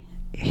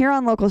here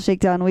on Local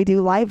Shakedown, we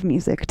do live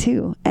music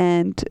too.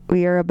 And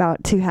we are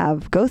about to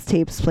have Ghost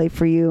Tapes play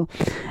for you,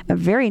 a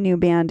very new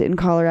band in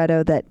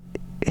Colorado that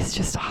is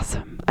just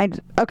awesome.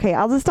 Okay,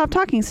 I'll just stop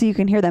talking so you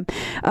can hear them.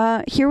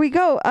 Here we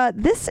go.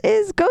 This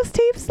is Ghost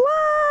Tapes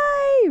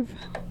Live!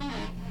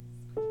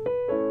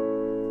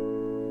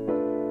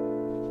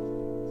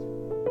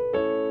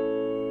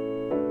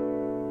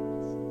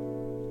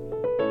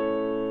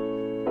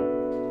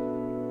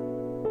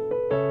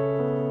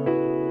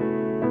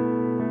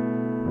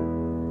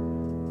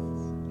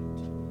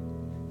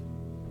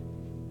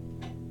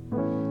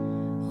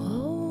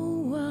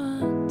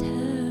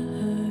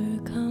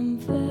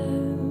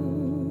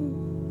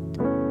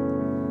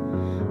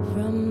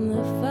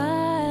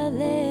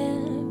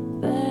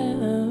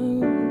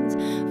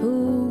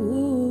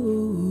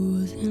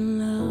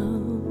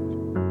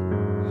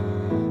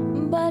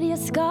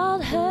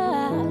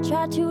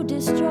 To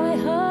destroy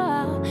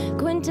her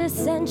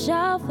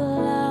quintessential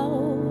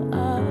flow.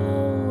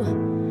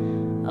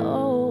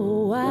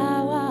 Oh,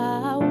 why,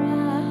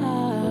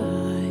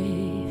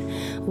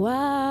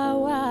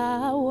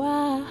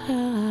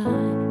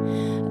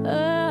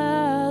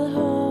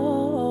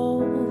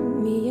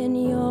 hold me in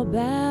your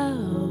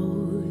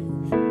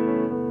bows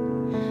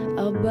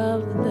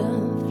above the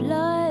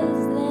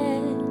floods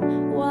that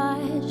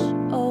wash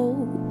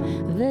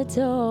over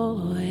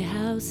toy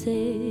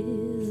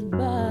houses,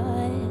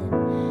 but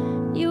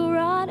you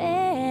rot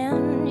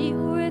and you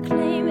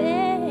reclaim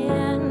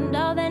and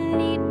all that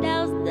need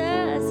doubts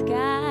the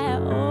sky.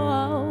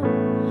 Oh,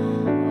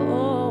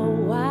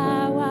 why?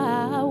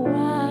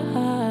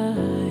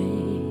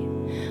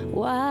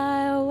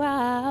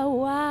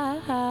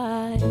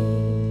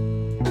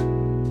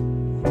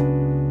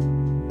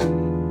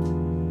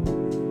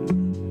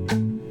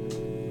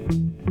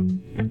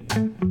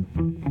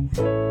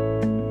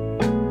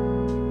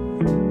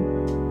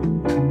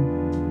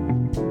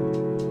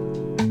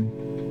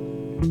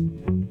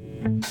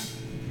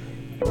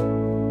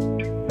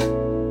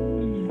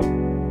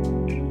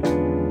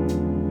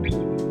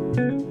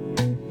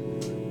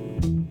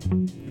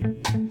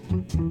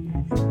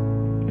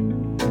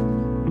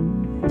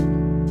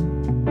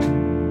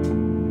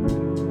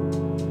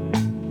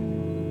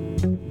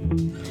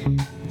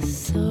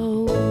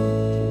 So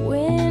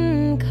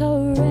when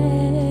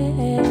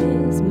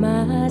caress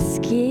my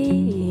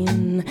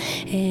skin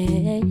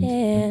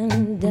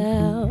and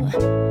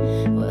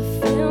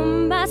will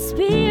fill my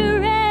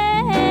spirit,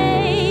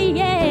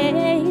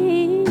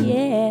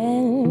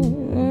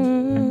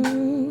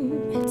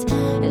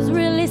 it's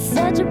really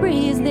such a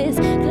breeze, this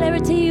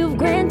clarity you've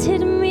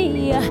granted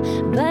me,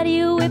 but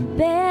you whip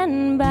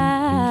and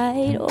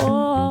bite.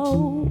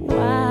 Oh,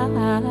 why?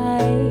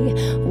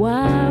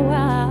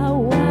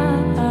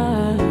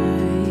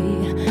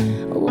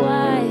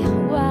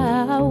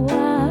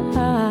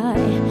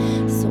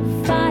 So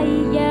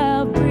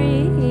fire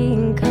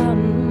bring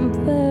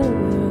comfort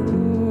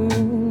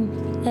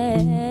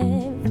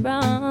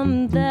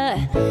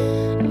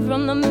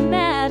from the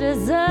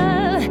matters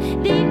of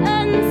the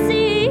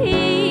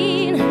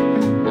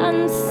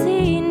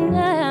unseen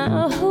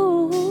now,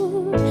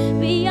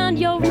 beyond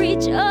your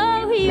reach.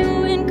 Oh,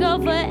 you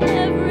engulf for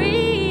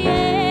every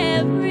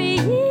inch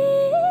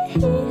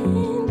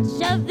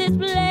of this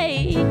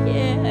place.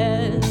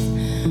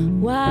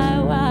 Why?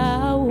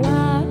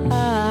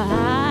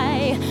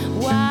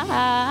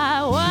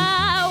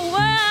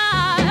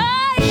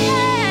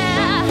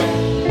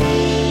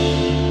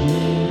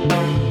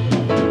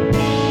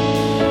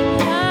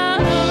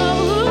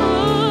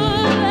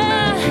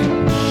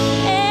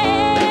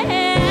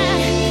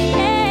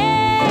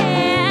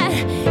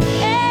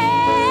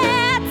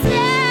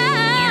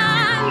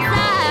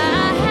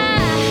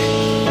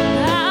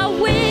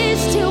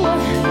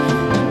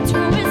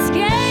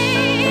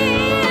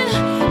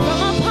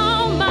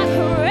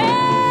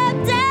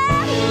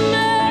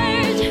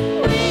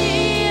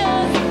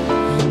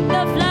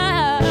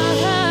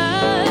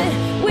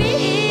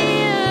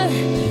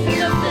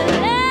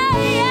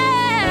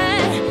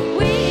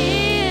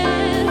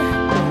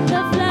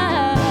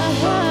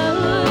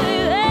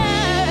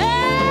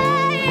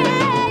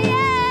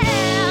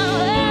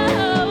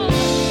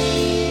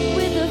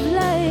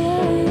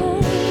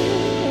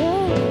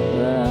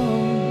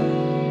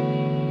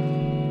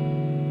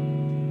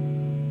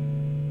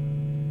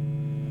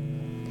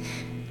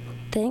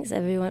 Thanks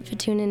everyone for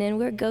tuning in.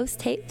 We're Ghost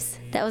Tapes.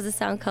 That was a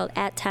song called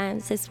At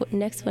Times. This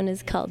next one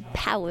is called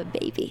Power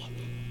Baby.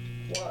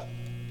 What?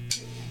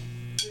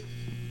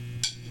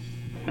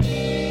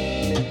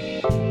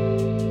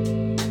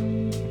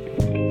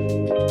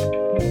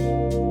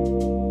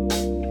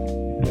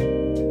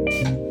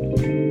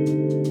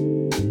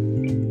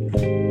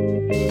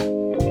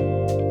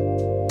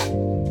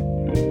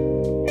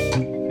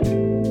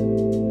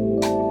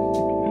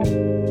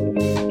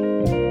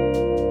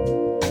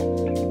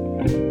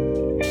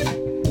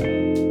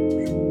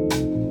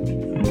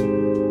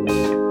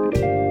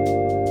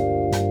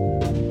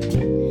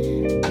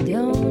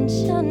 Don't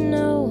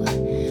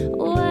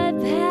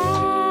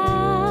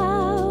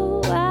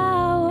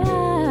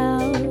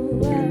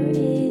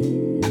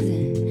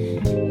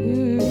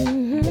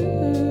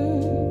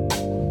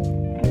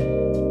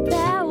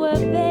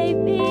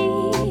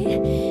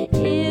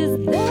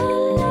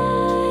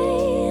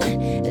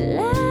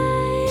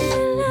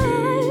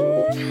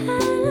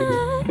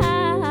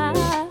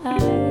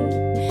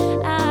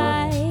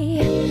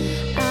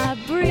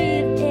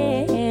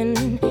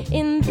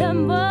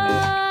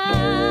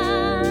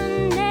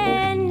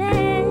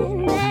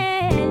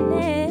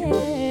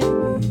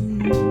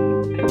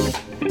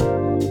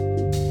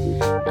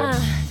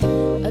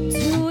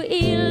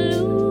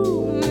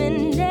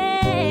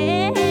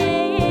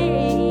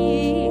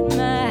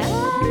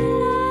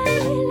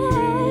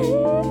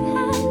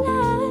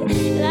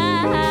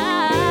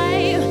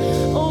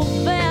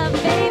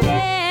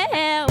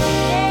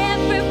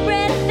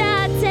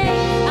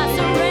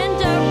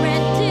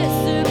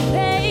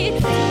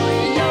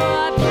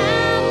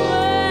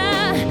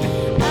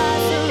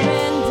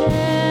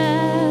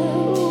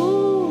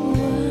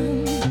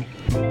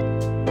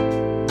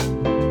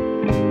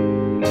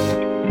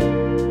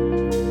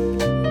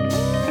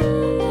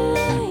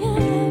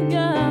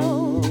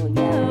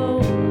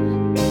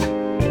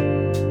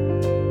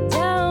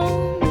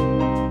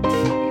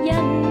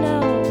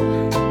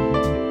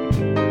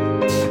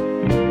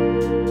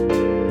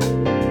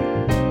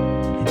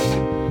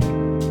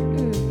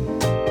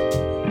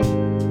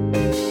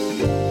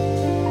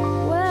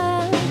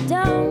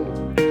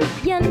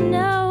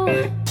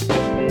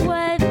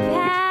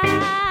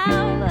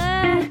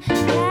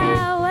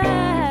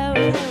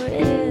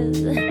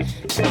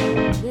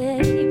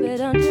baby,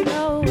 don't you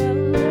know if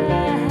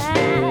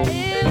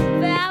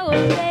our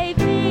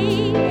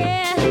baby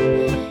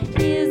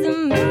is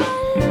my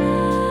love,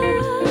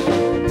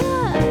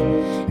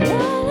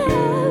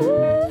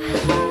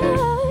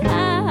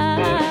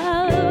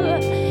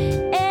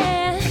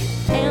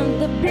 and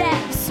the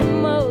black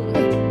smoke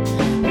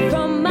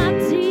from my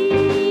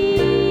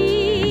teeth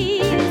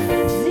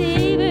seeps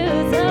seeping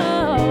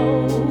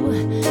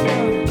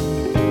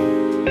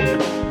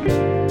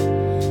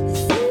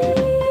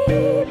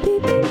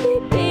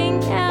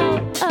out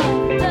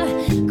of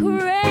the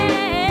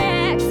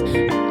cracks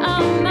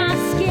of my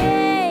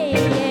skin,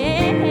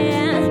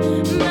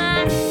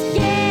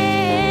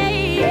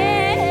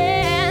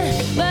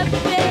 but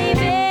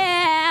baby,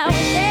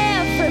 with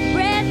every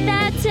breath I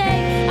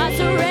take, I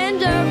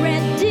surrender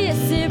and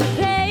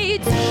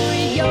dissipate to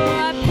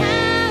your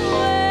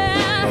power.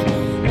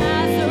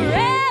 I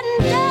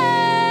surrender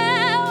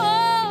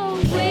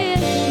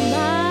with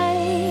my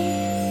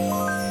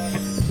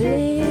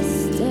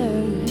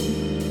blistered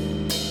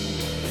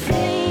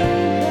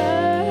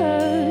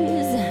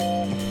fingers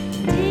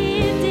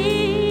dipped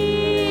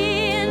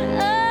in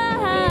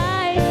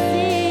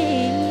icy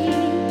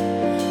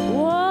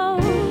water.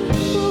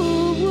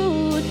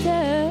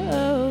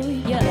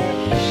 You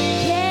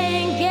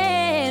can't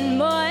get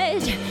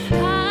much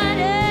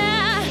harder.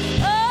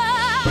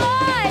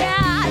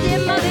 I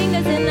dip my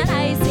fingers in the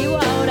icy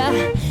water.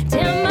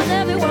 Tell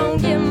myself it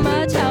won't get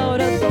much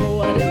harder.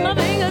 So I dip my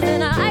fingers in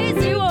the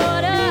icy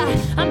water.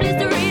 I'm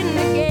blistering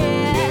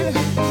again.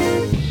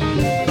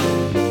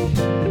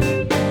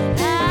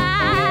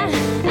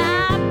 I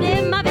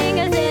dip my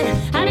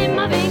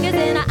fingers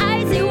in the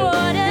icy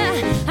water.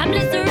 I'm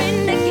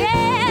blistering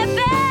again,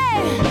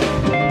 babe.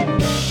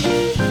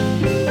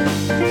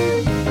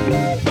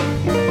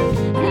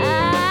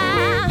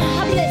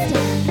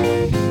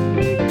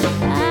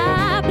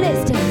 I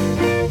blister.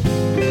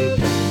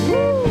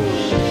 Ooh,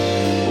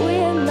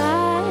 with my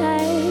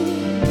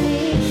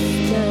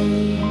blistered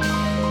fingers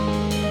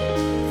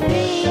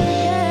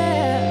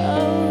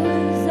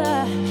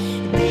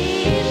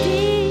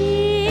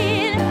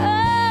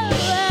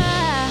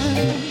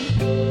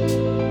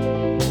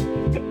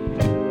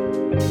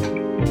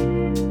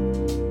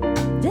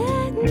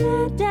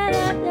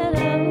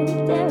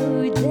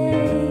dipped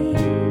in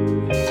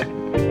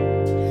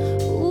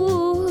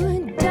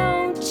Ooh,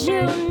 don't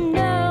you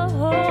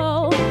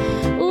know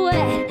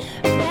what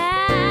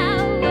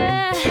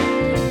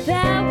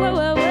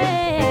power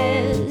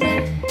is?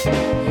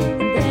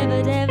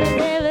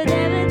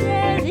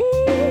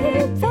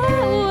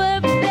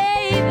 Power,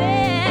 baby,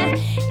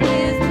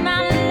 is my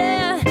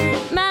love,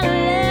 my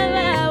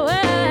love,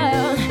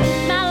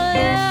 my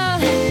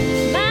love,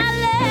 my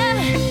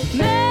love,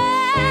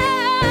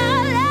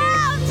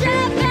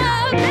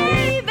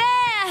 baby.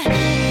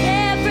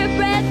 Every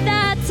breath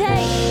I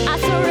take, I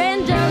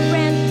surrender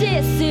and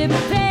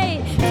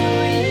dissipate to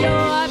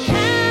your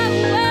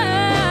power.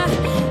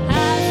 I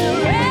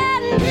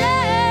surrender.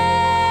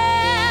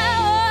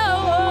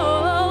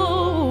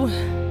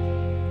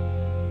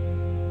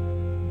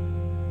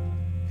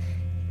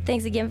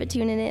 Thanks again for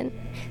tuning in.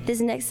 This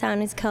next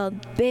song is called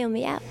Bail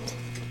Me Out.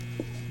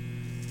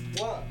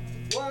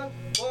 One,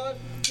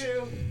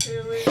 two,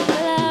 here we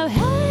Well,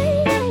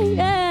 hey,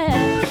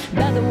 yeah.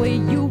 By the way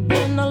you've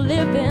been a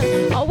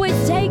living,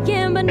 always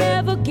taking but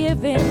never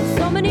giving.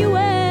 So many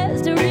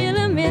ways to reel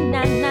 'em in,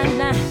 nah, nah,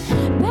 nah.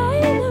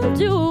 Pay them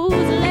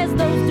dues, let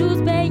those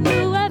dues pay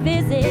you a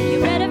visit.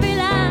 You read every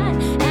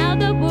line out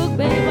the book,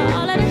 babe,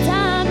 all at a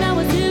time. Now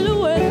it's still a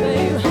word,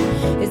 babe.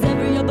 Is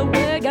every other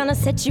word gonna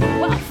set you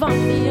off? I'm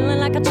feeling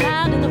like a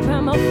child in the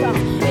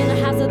permafrost. In the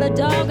house of the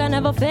dog, I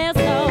never felt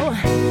so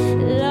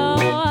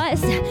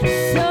lost.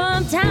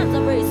 Sometimes I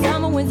pray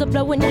summer winds are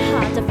blowing your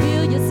heart to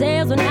feel your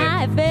sails when I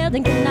have failed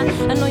and cannot.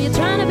 I know you're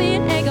trying to be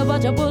an anchor,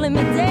 but you're pulling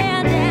me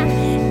down, down,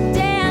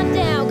 down,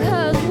 down.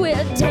 Cause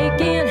we're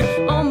taking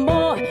on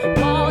more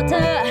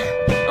water.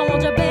 I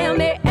want you to bail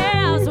me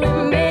out,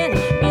 swimming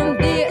in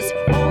this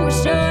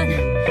ocean.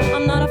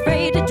 I'm not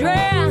afraid to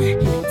drown.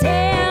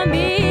 Tell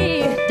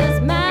me, does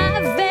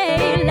my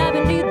veil lie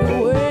beneath the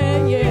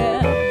way?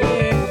 Yeah,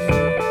 yeah.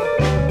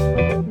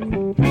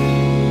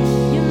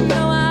 You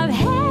know I've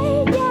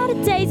got a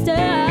taste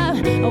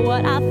of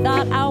what I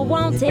thought I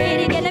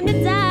wanted. You get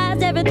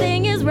hypnotized,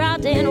 everything is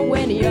rotten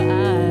when your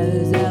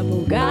eyes have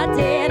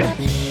forgotten.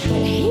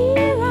 But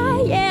here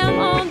I am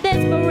on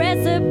this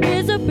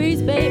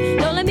precipice, babe.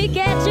 Don't let me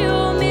catch you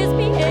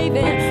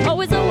misbehaving.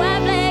 Always a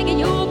white flag and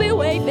you'll be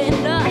waving.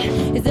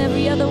 Is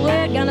every other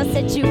word gonna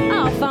set you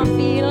off? I'm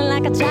feeling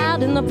like a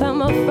child in the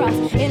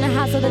permafrost. In the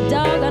house of the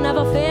dog, I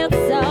never felt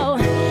so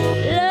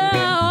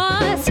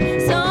lost.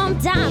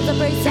 Sometimes I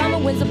pray summer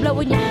winds are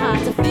blowing your heart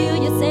to feel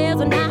your sails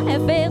when I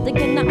have failed to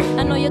get out.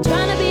 I know you're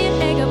trying to be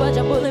an anchor, but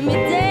you're pulling me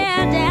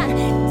down, down,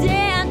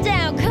 down,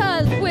 down.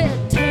 Cause we're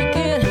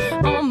taking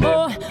on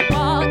more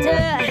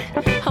water.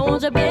 I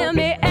want you to bail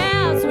me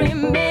out,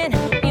 swimming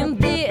in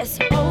this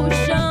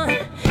ocean.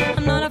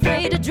 I'm not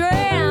afraid to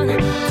drown.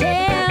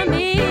 Tell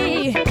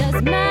me,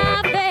 does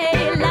my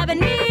fate lie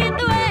beneath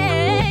the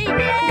waves?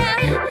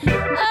 Yeah.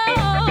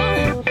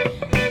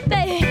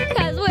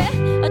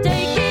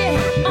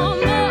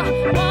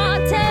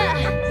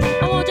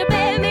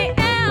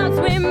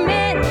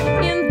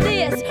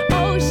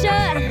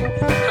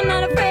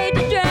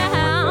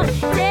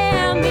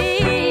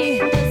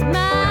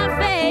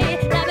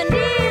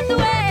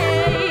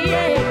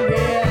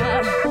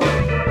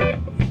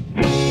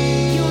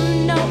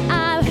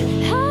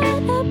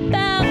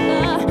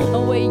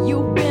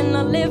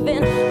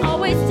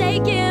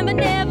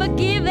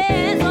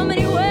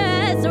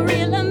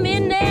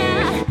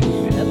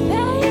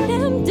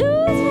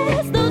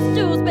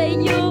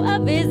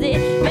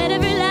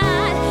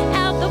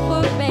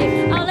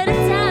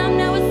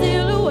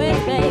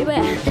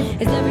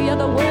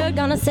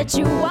 set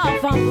you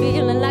off. I'm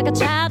feeling like a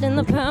child in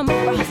the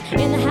permafrost.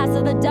 In the house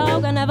of the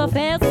dog, I never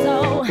felt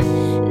so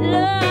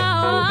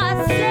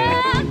lost.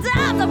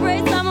 Sometimes I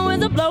pray summer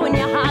winds are blowing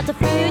your heart to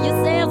feel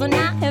your sails, and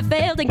I have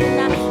failed again.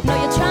 I know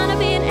you're trying to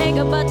be an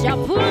anchor, but you're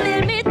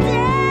pulling me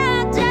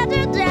down, down,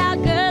 down,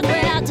 down. 'Cause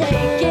we're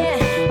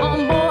taking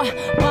on more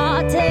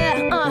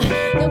water.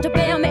 Don't you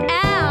bail me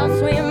out,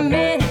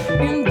 swimming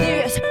in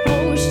this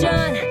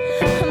ocean.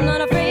 I'm not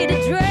afraid to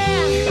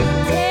drown.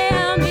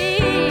 Tell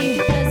me,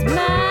 'cause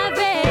my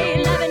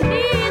vein loving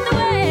needs the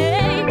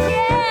wave,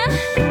 yeah.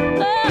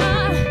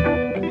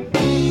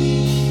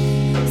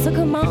 So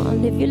come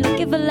on, if you're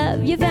looking for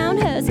love, you found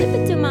her. Slip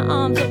into my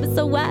arms, open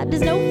so wide,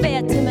 there's no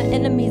fair. To my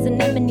enemies,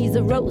 anemones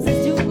are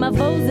roses. To my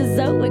foes, is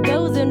so it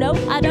goes. You know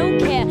I don't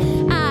care.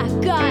 I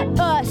got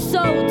a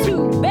soul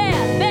too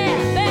bad,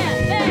 bad,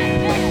 bad,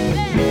 bad, bad,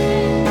 bad.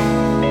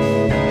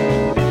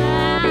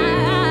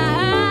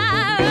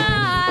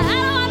 I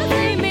don't wanna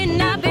see me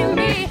not be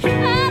me. I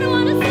don't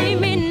wanna see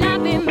me not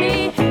be me.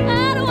 I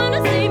don't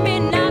wanna see me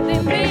not be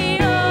me.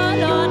 Oh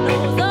Lord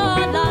knows, oh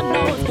Lord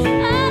knows. I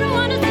don't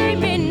wanna see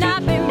me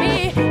not be me.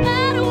 I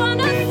don't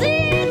wanna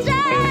see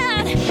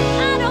that.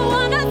 I don't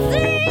wanna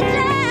see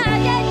that.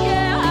 Yeah, yeah.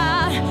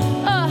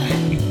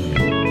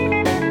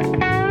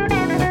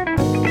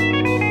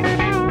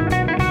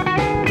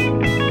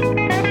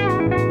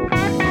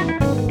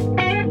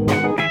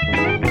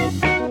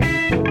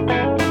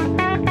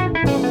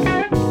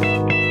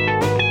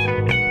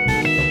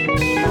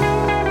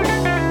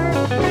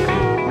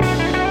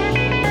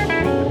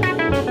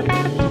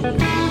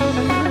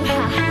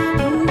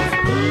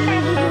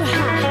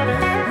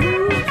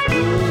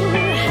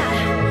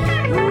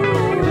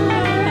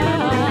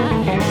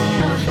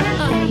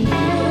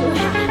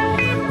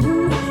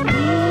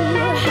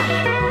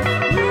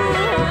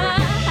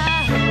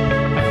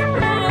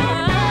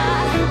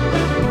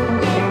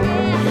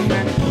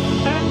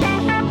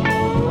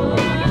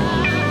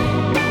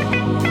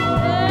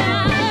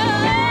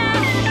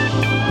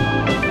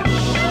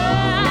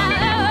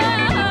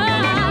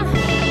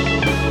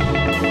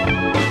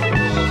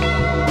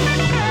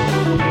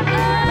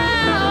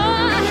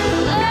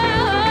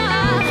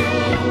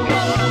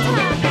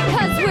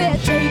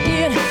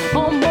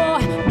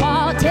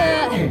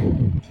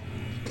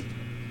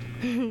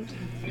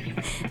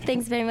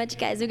 Thanks very much,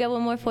 guys. We got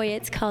one more for you.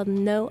 It's called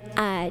No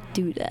I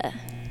Do Da.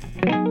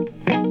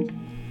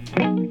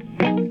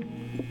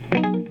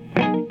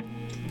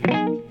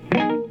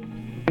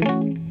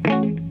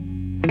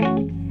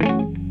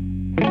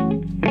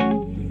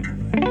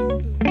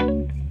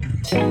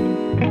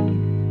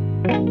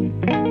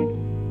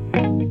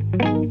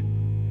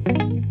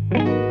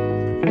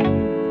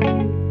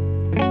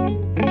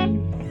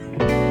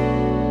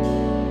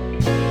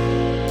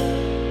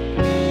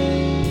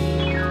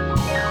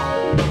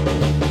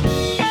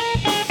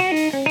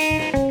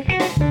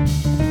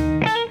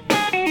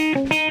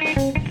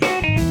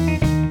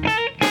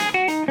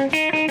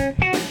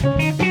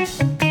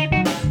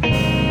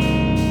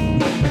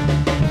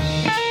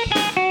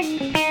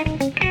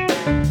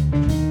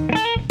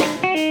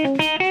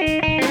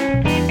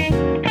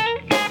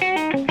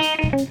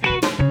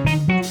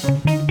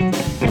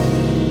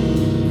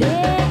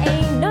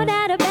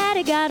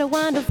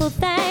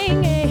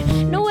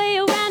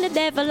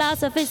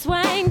 Philosophy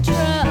swang,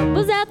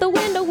 troubles out the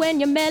window when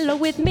you're mellow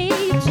with me,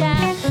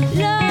 child.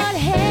 Lord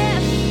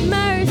have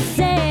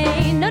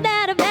mercy, no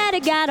doubt about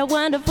it, got a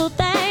wonderful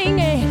thing.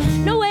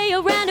 No way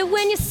around it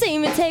when you see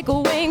me take a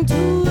wing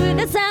to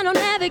the sound on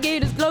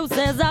navigate as close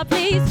as I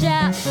please,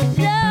 child.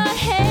 Lord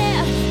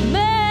have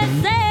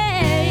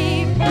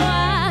mercy,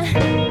 boy.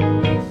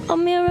 Oh,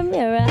 mirror,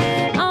 mirror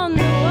on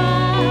the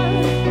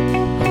wall,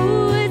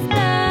 who is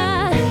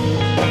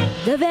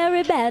the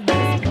very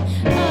baddest of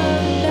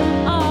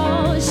them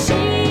all?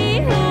 She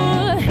who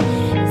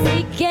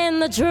seeking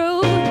the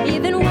truth,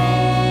 even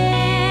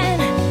when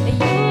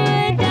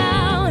you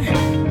don't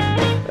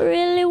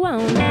really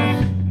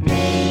wanna.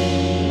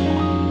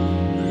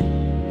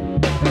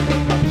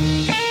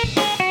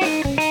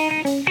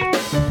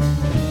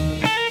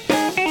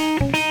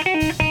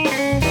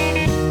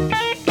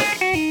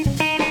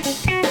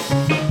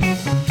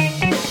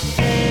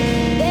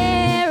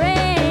 There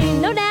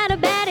ain't no doubt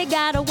about it,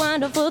 got a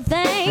wonderful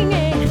thing.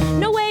 Ain't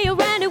no way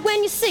around it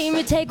when you see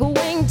me take a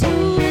wing to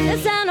the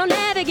sound on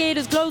navigate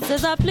as close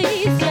as I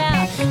please,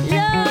 yeah.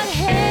 Lord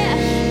have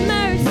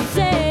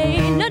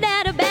mercy, no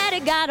doubt about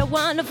it, got a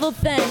wonderful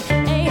thing.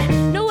 Ain't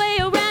no way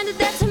around it,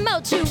 that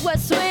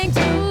tumultuous swing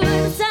to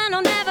the sound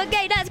on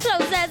navigate as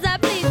close as I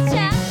please,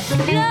 yeah.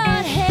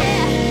 Lord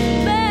have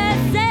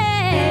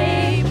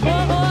mercy,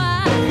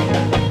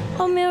 boy.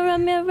 Oh, mirror,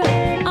 mirror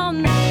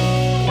on the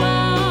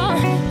wall,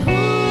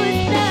 who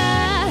is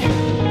the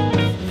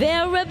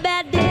very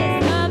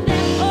baddest of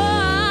them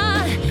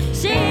all?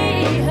 She,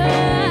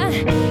 her,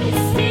 is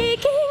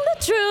seeking the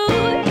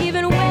truth,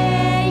 even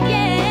when,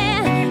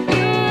 yeah,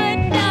 you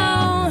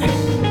don't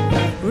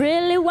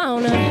really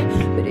wanna.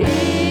 But isn't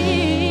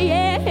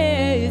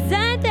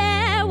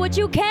that what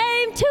you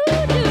came to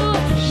do?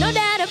 No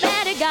doubt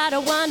about it, got a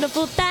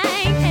wonderful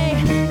thing. Hey,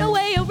 no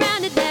way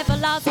around it.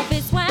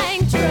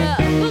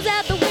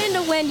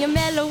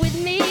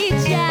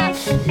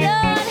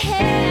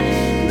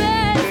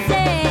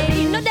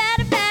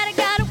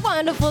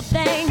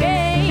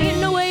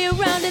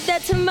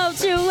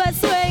 tumultuous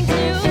swing to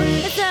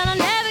the sun. I'll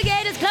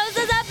navigate as close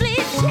as I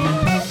please.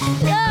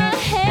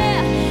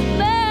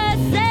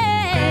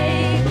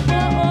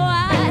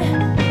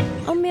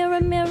 Oh, mirror,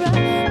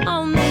 mirror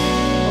on the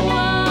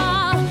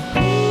wall,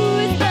 who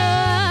is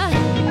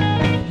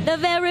the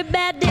very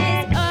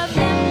baddest of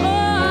them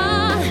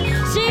all?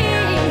 She,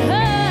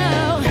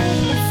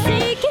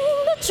 seeking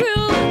the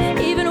truth,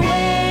 even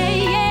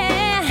away,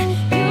 yeah,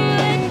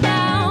 you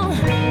don't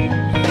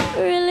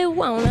really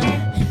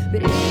wanna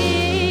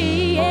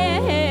believe,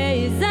 yeah,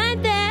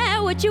 isn't that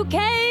what you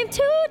came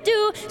to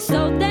do?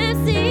 Sow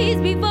them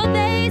seeds before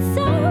they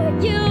sow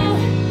you.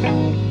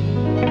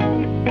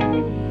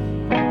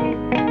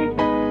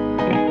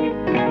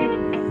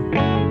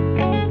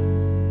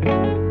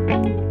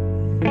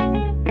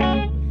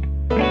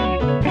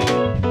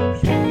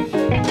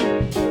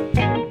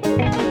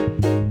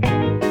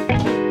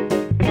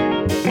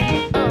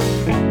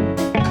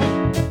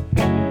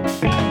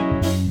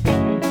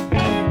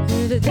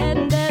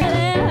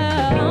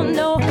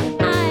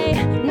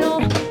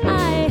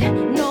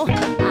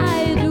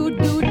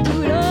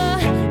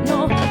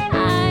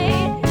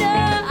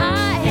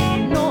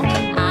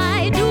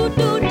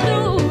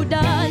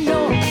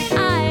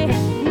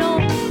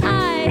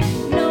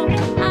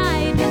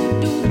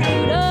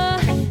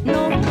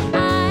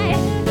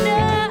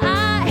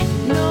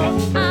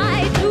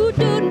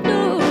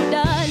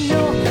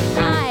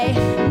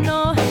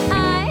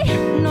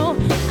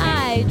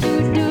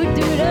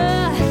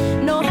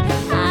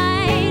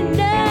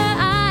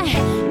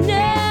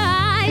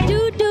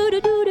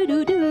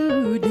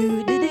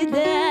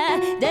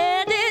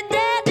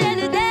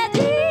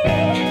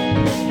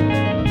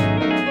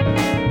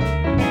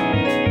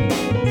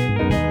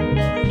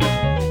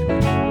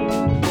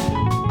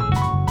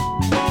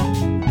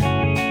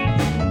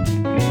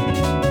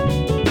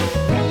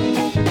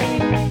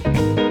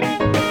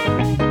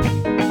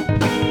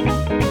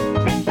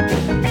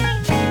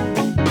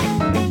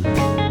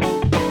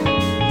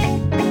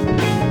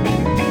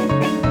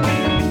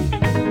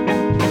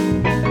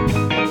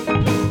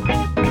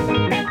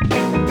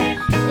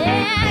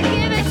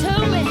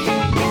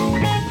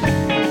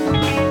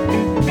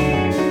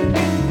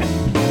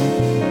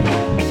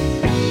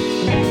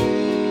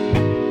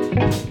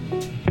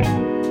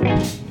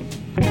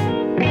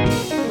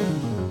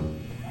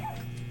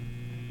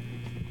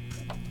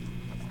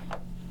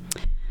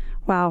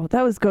 Wow,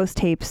 that was Ghost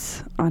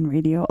Tapes on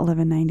Radio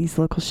 1190's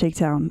Local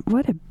Shakedown.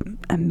 What an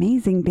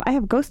amazing I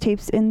have Ghost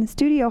Tapes in the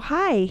studio.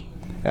 Hi.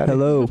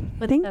 Hello.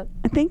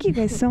 Thank you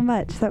guys so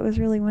much. That was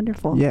really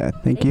wonderful. Yeah,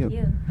 thank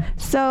you.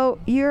 So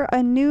you're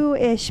a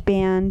new-ish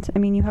band. I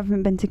mean, you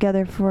haven't been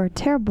together for a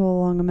terrible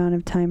long amount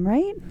of time,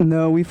 right?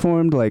 No, we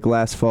formed like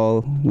last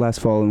fall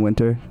and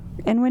winter.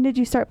 And when did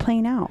you start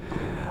playing out?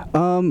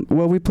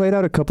 Well, we played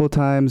out a couple of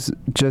times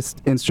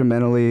just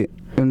instrumentally,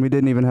 and we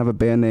didn't even have a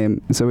band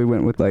name, so we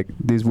went with like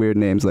these weird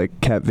names like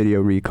Cat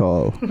Video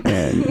Recall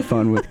and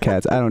Fun with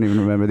Cats. I don't even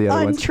remember the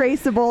other ones.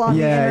 Untraceable on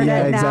the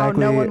internet exactly.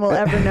 now. No one will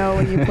ever know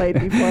when you played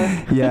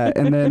before. Yeah,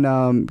 and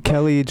then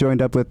Kelly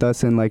joined up with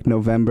us in like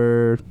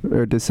November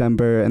or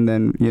December, and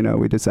then, you know,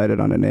 we decided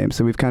on a name.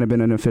 So we've kind of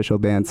been an official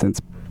band since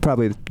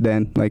probably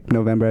then, like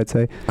November, I'd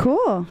say.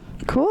 Cool.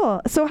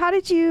 So how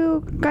did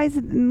you guys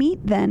meet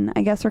then,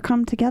 I guess, or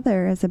come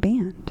together as a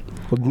band?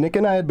 Well, Nick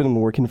and I had been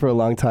working for a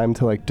long time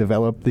to like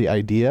develop the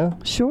idea.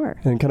 Sure.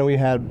 And kind of we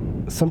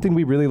had something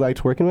we really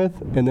liked working with,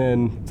 and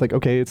then it's like,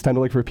 okay, it's time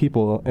to look for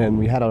people. And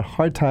we had a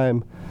hard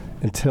time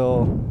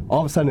until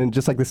all of a sudden, in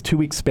just like this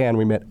 2-week span,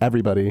 we met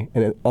everybody,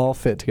 and it all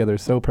fit together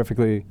so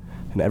perfectly,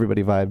 and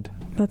everybody vibed.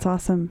 That's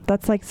awesome.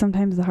 That's like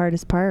sometimes the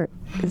hardest part.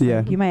 Yeah,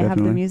 like you might have the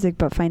definitely. music,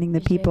 but finding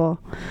the people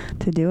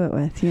to do it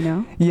with, you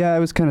know? Yeah, I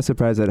was kind of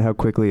surprised at how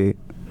quickly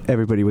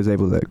everybody was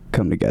able to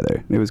come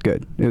together. It was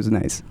good. It was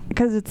nice.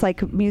 Because it's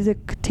like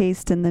music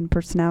taste and then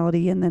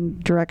personality and then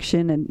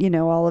direction and, you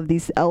know, all of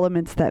these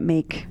elements that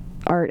make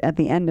art at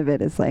the end of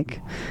it is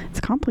like,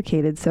 it's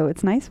complicated. So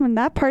it's nice when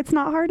that part's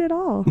not hard at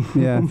all.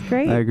 Yeah, It's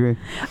great. I agree.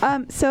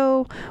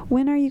 So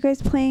when are you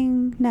guys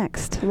playing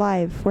next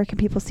live? Where can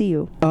people see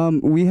you?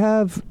 We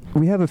have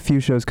a few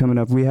shows coming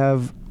up. We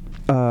have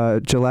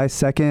July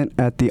 2nd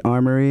at the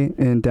Armory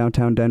in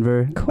downtown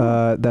Denver.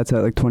 Cool. That's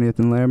at like 20th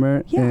and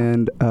Larimer. Yeah.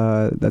 And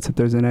that's a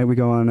Thursday night. We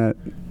go on at,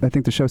 I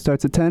think the show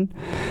starts at 10.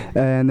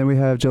 And then we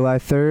have July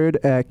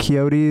 3rd at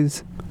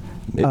Coyote's.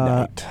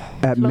 Midnight.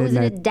 At Closing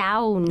midnight. it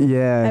down.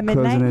 Yeah, At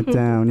closing midnight? it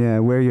down. Yeah,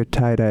 wear your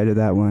tie-dye to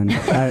that one.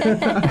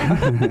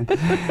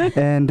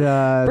 And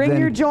Bring then,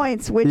 your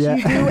joints, which yeah.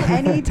 you do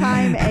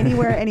anytime,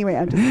 anywhere, anyway.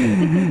 I'm just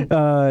kidding.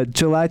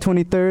 July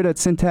 23rd at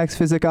Syntax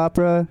Physic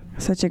Opera.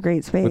 Such a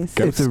great space.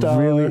 Ghost It's a Star.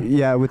 really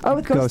with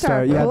Ghost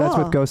Star. Yeah, that's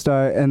Cool. with Ghost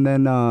Star. And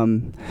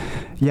then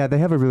yeah, they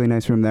have a really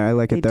nice room there. I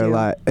like it They there do. a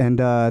lot. And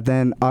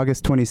then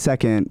August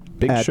 22nd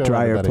Big at show,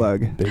 Dryer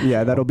everybody. Plug. Big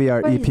Yeah, show. that'll be our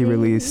EP Crazy.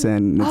 release,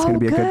 and it's Oh, going to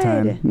be a good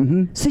time. good.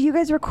 Mm-hmm. So you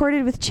guys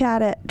recorded with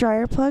Chad at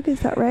Dryer Plug,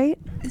 is that right?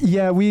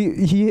 Yeah,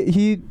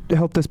 he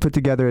helped us put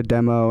together a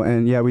demo,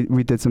 and yeah,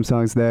 we did some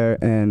songs there,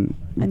 and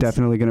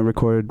definitely gonna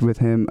record with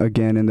him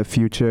again in the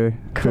future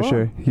for Cool.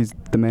 sure. He's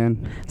the man.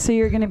 So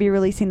you're going to be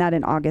releasing that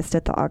in August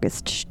at the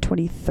August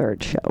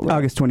 23rd show. Right?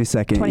 August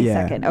 22nd.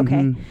 22nd. Yeah.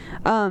 Okay.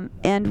 Mhm.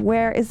 And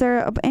where is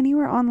there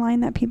anywhere online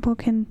that people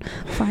can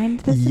find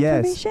this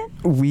Yes.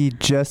 information? We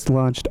just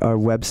launched our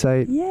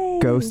website. Yay.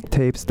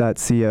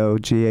 Ghosttapes.co,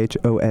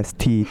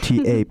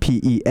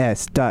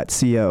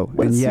 GHOSTTAPES.co.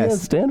 What And does CO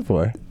yes, stand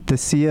for? the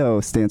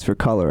CO stands for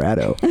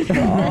Colorado.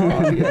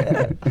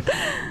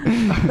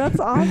 That's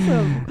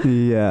awesome.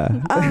 Yeah.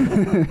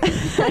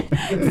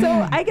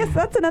 So I guess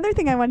that's another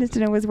thing I wanted to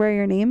know was where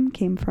your name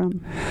came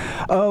from.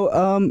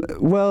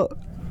 Well,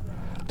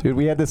 Dude,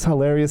 we had this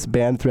hilarious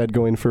band thread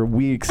going for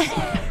weeks.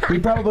 We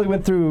probably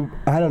went through,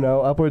 I don't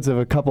know, upwards of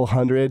a couple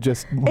hundred.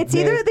 Just It's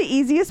either the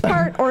easiest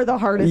part or the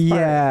hardest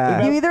Yeah.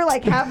 part. You either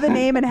like have the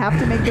name and have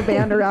to make the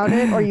band around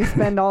it, or you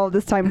spend all of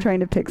this time trying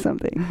to pick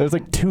something. There's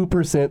like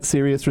 2%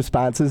 serious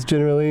responses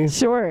generally.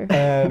 Sure.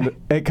 And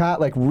it got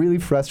like really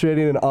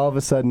frustrating, and all of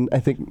a sudden, I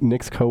think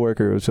Nick's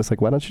coworker was just like,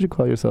 "Why don't you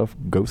call yourself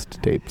Ghost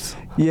Tapes?"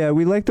 yeah,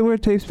 we like the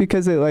word tapes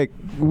because it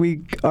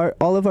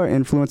all of our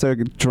influence are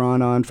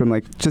drawn on from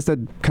like just a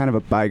kind of a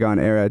bygone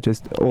era,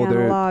 just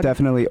older, Analog.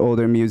 definitely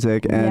older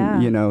music,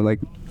 and Yeah. like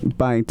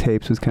buying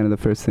tapes was kind of the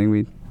first thing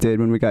we did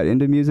when we got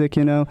into music,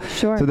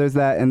 Sure. So there's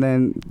that, and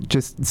then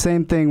just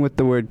same thing with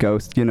the word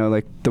ghost,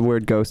 like the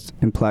word ghost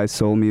implies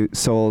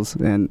souls,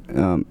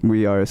 and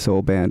we are a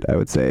soul band, I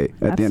would say,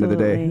 at the end of the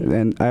day. Absolutely.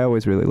 And I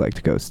always really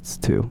liked ghosts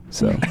too,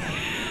 so.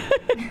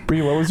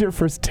 Bree, what was your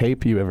first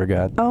tape you ever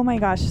got? Oh my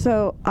gosh.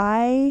 So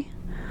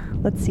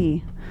let's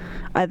see.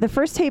 The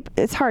first tape,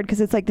 it's hard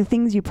because it's like the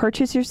things you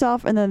purchase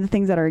yourself and then the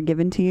things that are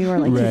given to you are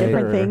like two Right.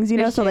 different Sure.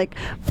 things, So like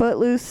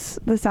Footloose,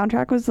 the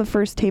soundtrack was the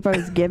first tape I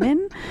was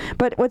given.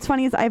 But what's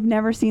funny is I've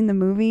never seen the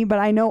movie, but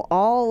I know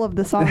all of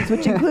the songs,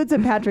 which includes a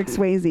Patrick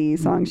Swayze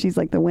song, She's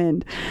Like the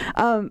Wind.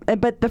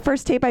 But the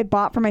first tape I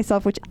bought for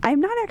myself, which I'm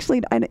not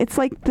actually, it's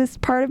like this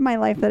part of my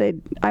life that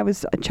I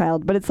was a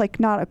child, but it's like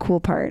not a cool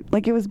part.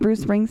 Like it was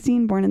Bruce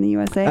Springsteen, Born in the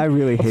USA. I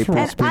really hate Bruce And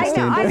I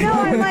Springsteen. know,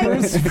 I'm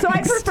like, so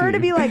I prefer to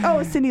be like, oh,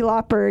 Cyndi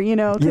Lauper,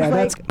 'cause Yeah,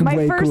 like that's my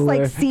way first like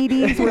cooler.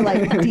 CDs were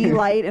like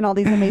D-Light and all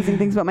these amazing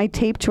things, but my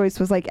tape choice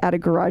was like at a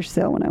garage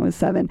sale when I was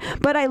 7.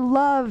 But I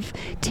love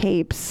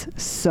tapes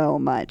so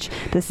much.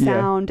 The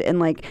sound and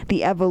like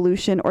the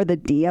evolution or the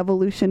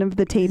de-evolution of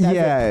the tape as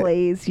Yeah. it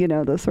plays,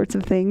 those sorts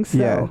of things. So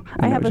Yeah,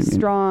 I I know have a what you mean.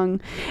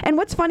 strong, and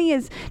what's funny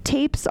is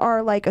tapes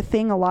are like a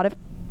thing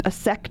a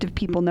sect of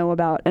people know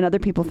about, and other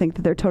people think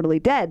that they're totally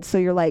dead. So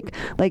you're like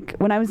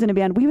when I was in a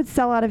band, we would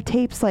sell out of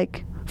tapes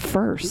like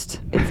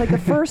first. It's like the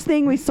first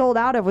thing we sold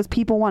out of was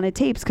people wanted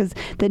tapes because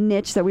the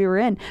niche that we were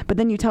in. But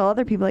then you tell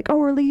other people like, oh,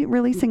 we're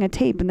releasing a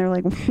tape, and they're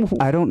like,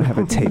 I don't have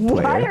a tape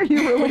player. why are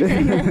you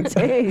releasing a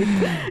tape?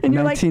 And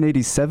you're like,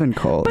 1987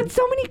 called. but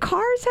so many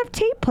cars have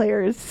tape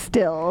players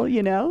still,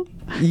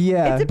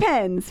 Yeah. It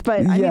depends,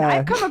 but I mean, Yeah.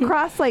 I've come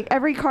across like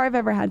every car I've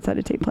ever had had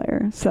a tape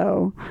player.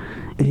 So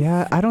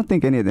Yeah, I don't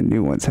think any of the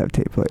new ones have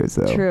tape players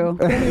though. true.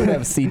 They don't even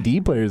have CD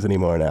players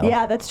anymore now.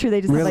 Yeah, that's true. They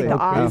just Really? have like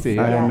the Oh, off. crazy.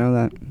 I yeah. didn't know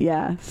that.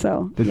 Yeah,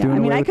 so They're yeah. doing I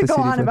mean, away I with could the go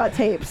CD on player. about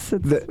tapes.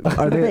 It's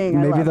Are the they? thing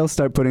I Maybe love. they'll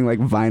start putting like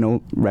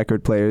vinyl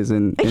record players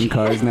in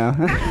cars now.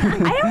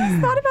 I always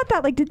thought about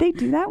that. Like, did they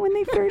do that when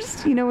they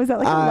first? Was that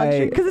like a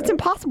luxury? Because it's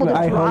impossible to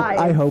drive.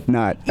 I hope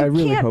not. I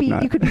really can't hope be.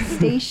 not. You could be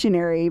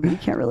stationary, but you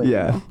can't really.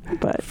 Yeah.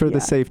 But For yeah.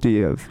 the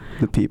safety of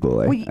the people,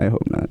 I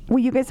hope not. Will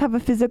you guys have a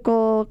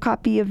physical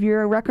copy of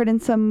your record in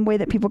some way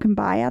that people can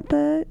buy at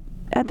the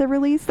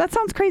release? That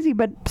sounds crazy,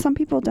 but some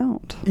people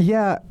don't.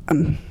 Yeah,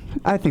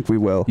 I think we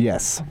will.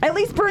 Yes. At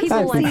least burn People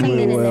some want think something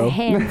we in their will.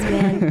 hands,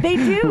 man. They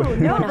do. They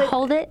No, want to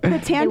hold it. the They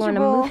want to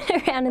tangible. move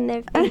it around in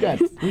their We fingers.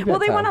 got, we got Well,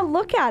 they time. want to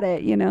look at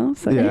it,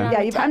 So Yeah.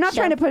 yeah, I'm not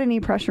trying to put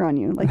any pressure on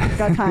you. Like you've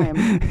got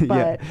time,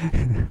 but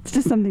it's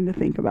just something to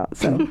think about.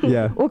 So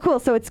Yeah. well, cool.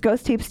 So it's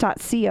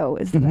ghosttapes.co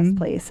is the best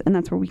place, and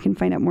that's where we can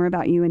find out more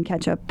about you and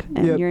catch up.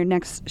 And Yep. your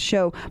next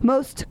show,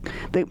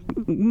 the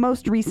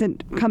most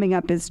recent coming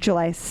up is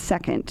July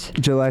 2nd.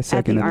 July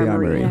 2nd at the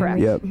Armory. correct?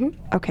 Yep.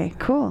 Okay,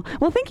 cool.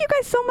 Well, thank you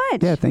guys so much.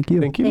 Yeah, thank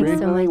you. Thank you, Thanks Bree.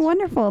 so much.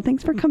 Wonderful.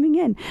 Thanks for coming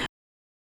in.